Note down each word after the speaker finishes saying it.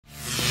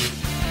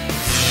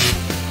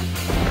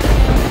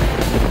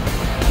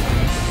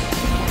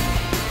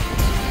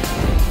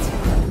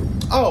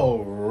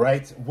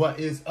Alright, what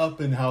is up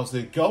and how's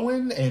it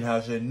going? And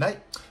how's your night?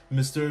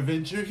 Mr.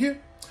 Avenger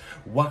here.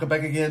 Welcome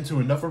back again to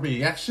another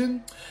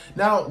reaction.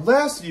 Now,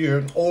 last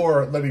year,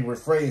 or let me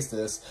rephrase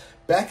this,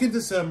 back in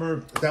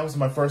December, that was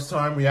my first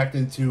time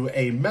reacting to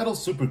a metal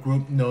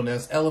supergroup known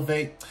as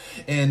ELLAVATE,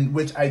 in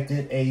which I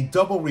did a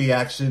double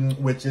reaction,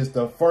 which is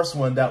the first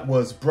one that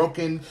was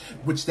Broken,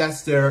 which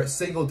that's their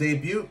single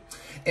debut,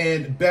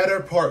 and Better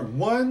Part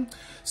 1.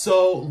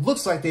 So,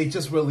 looks like they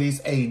just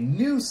released a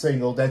new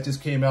single that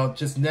just came out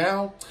just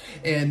now,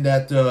 and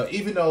that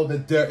even though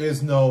that there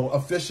is no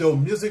official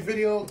music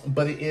video,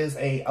 but it is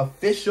a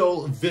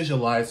official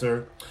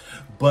visualizer,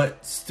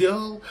 but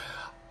still,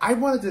 I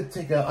wanted to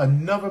take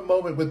another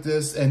moment with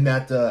this, and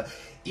that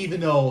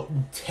even though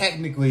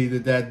technically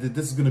that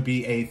this is going to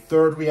be a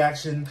third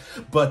reaction,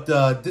 but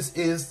this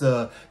is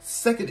the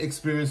second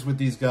experience with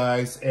these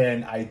guys,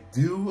 and I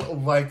do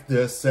like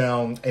the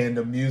sound and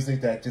the music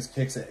that just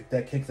kicks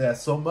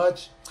ass so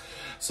much.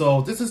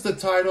 So this is the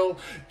title,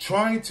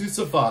 Trying to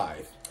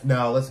Survive.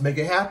 Now let's make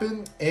it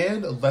happen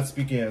and let's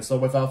begin. So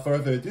without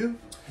further ado,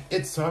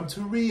 it's time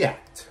to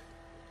react.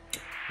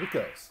 Here it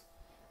goes.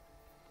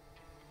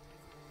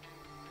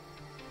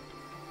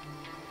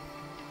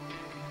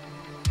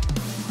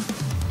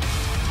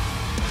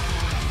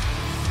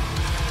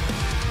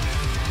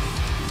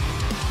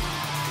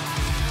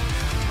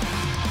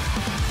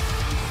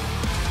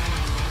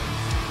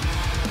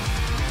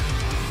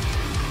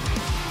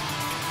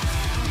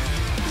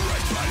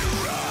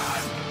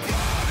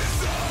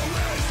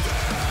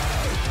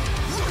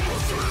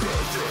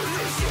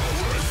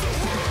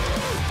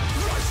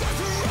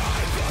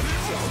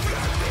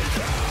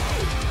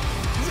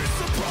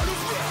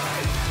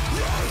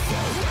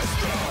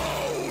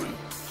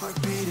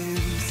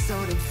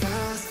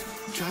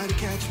 Try to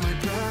catch my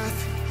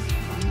breath.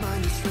 My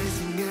mind is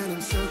racing and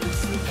I'm so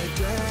consumed by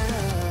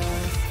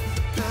death.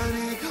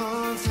 Panic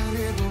haunts and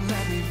it won't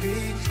let me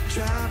be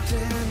trapped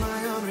in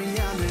my own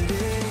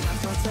reality. My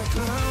thoughts are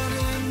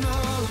clouding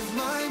all of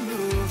my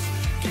moves.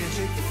 Can't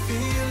shake the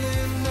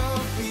feeling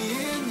of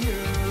being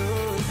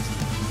used.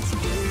 It's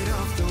the weight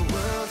of the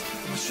world,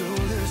 my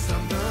shoulders are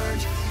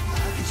burned.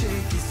 I can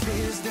shake these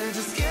fears, they're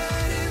just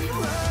getting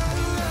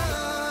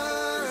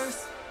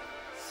worse.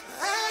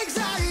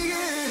 Anxiety.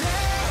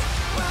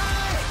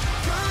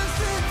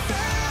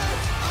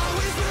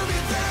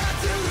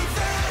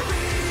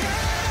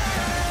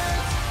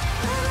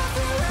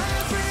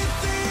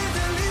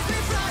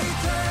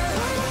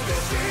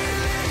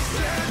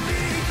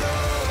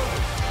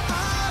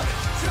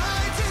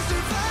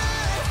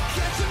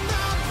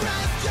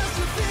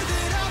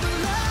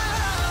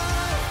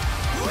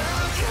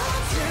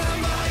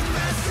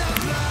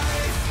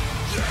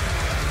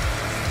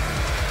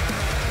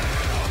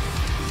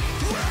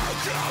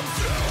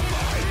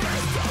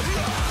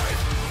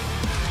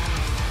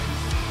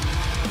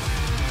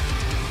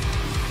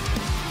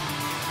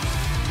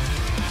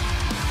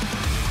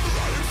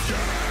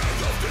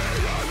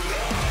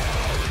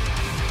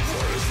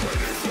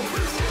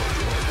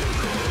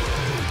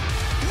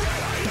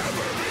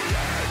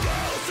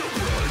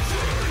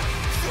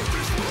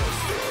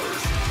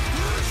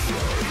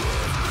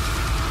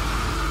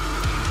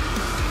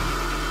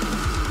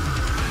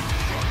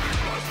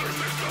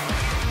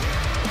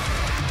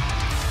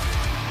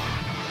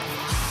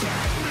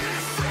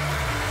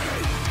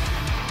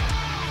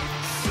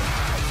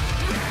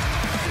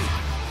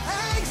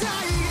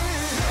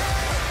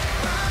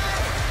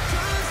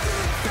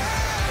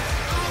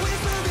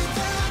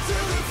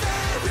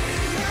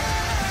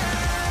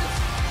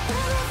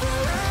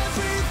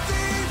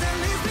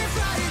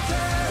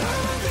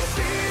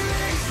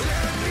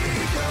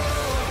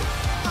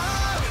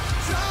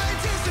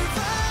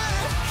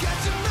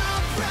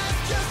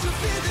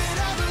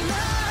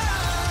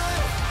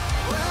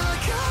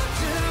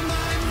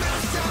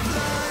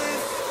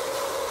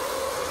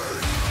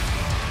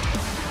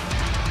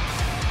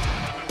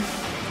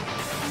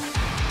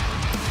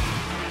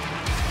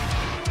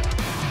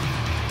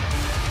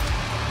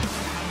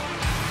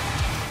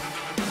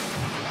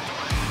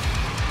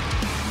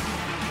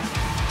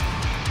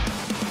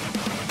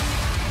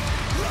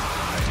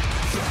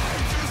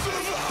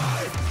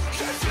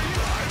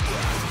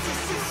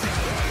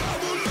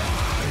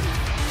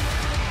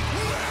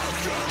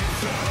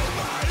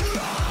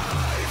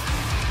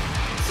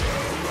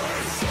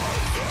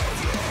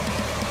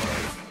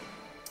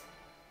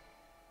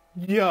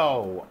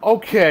 Yo,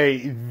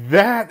 okay,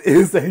 that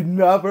is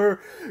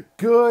another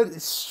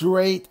good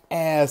straight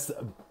ass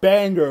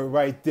banger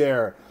right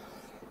there.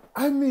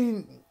 I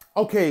mean,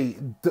 okay,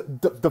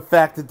 the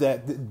fact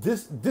that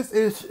this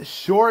is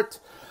short,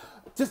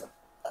 just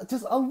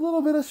a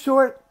little bit of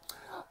short,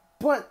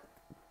 but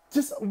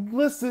just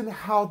listen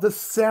how the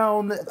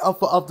sound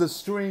of the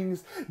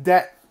strings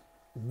that,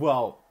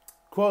 well,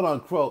 quote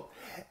unquote,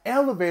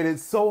 elevated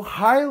so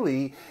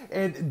highly,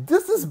 and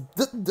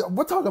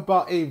we're talking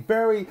about a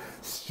very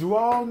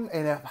strong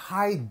and a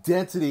high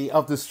density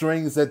of the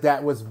strings that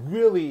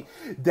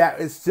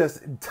is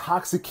just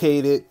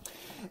intoxicated,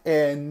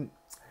 and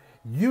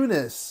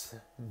Eunice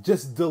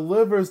just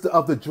delivers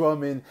of the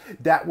drumming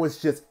that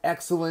was just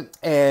excellent,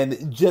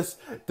 and just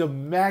the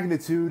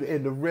magnitude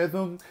and the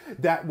rhythm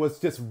that was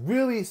just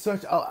really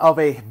such of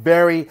a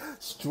very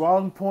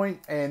strong point,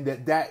 and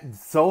that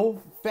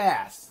so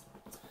fast.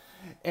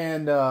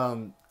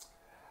 And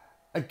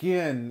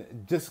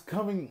again, just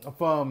coming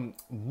from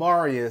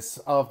Marius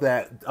of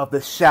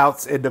the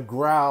shouts and the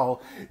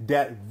growl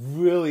that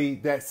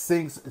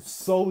sinks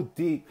so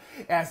deep,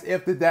 as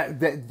if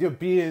that you're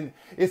being,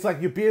 it's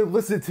like you're being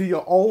listened to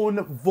your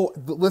own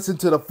listen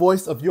to the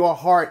voice of your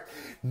heart,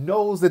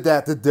 knows that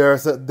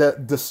there's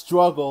the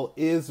struggle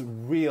is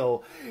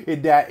real,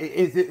 and that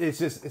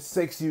it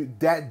sinks you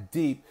that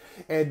deep,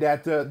 and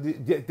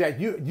that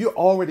you're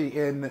already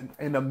in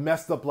a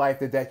messed up life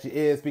that you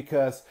is,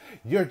 because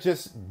you're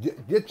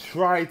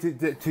trying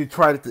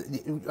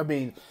to I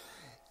mean,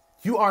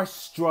 you are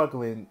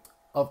struggling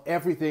of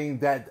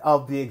everything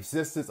of the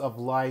existence of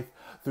life,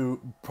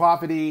 through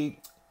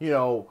poverty,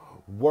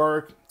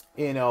 work,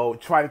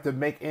 trying to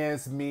make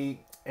ends meet,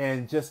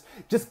 and just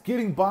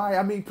getting by.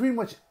 I mean, pretty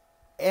much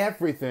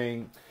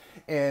everything.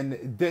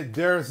 And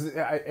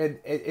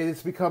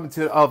it's becoming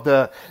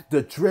to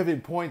the driven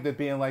point, that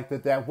being like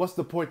that what's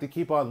the point to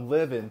keep on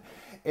living?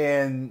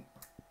 And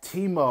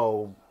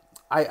Timo,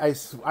 I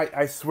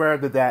swear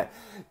that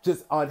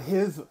just on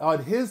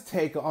his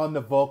take on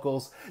the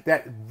vocals,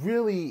 that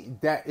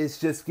is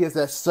just gives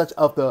that such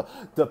of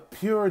the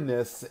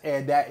pureness,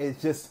 and that it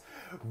just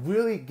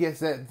really gets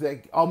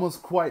that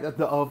almost quite of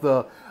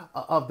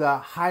the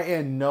high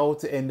end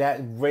note, and that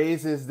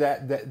raises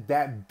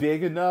that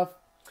big enough,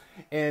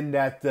 and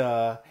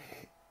that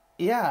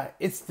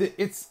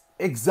it's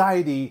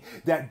anxiety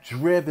that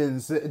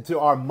drivens into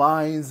our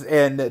minds,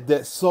 and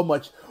that so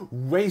much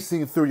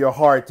racing through your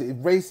heart,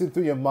 racing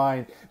through your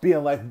mind,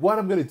 being like, what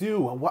I'm gonna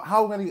do,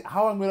 how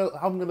I'm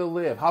gonna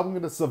live, how I'm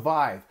gonna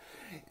survive.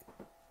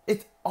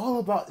 It's all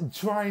about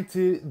trying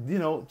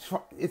to,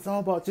 it's all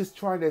about just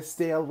trying to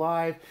stay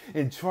alive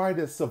and try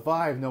to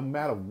survive no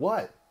matter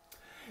what.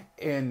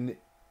 And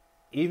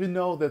even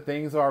though the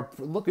things are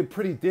looking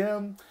pretty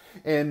dim,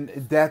 and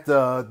that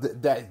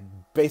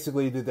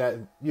basically that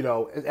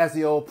as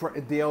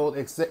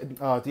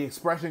the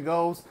expression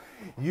goes,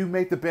 you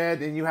make the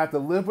bed and you have to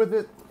live with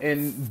it,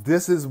 and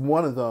this is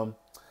one of them.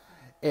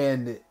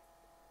 And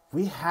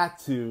we had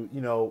to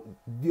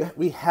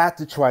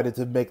try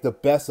to make the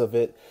best of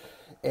it,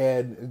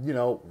 and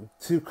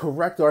to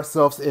correct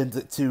ourselves,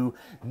 and to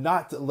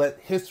not let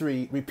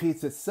history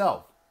repeats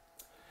itself.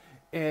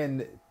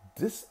 And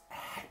this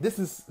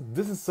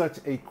is such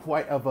a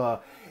quite of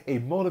a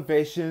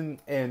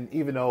motivation, and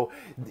even though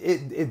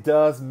it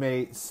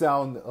may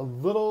sound a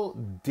little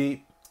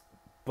deep,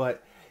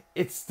 but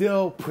it's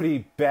still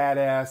pretty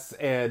badass,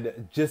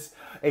 and just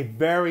a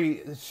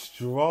very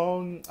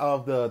strong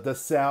of the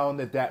sound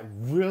that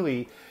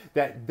really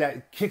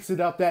that kicks it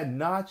up that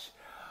notch.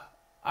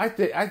 I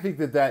think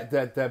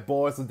that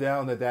boils it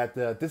down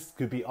that this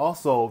could be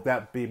also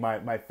be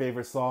my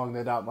favorite song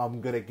that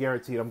I'm gonna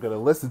guarantee I'm gonna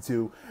listen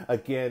to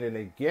again and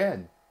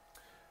again,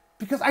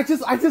 because I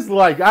just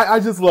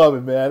love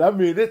it, man. I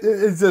mean,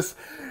 it's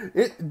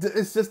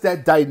just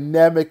that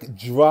dynamic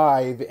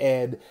drive,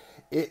 and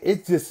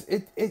it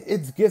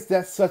gets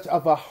that such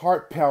of a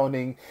heart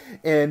pounding,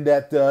 and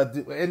that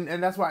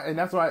and that's why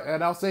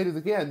and I'll say this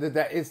again,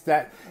 that it's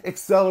that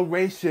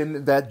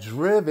acceleration, that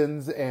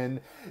drivens, and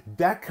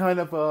that kind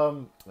of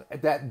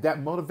that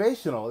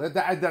motivational.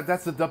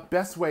 That's the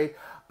best way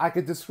I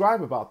could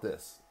describe about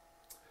this.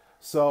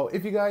 So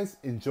if you guys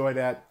enjoyed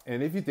that,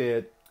 and if you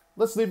did,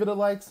 let's leave it a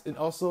likes, and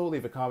also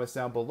leave a comment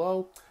down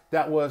below.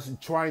 That was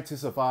Trying to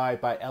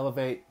Survive by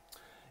ELLAVATE.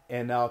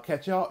 And I'll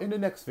catch y'all in the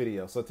next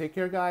video. So take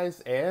care,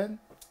 guys, and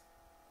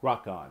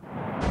rock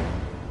on.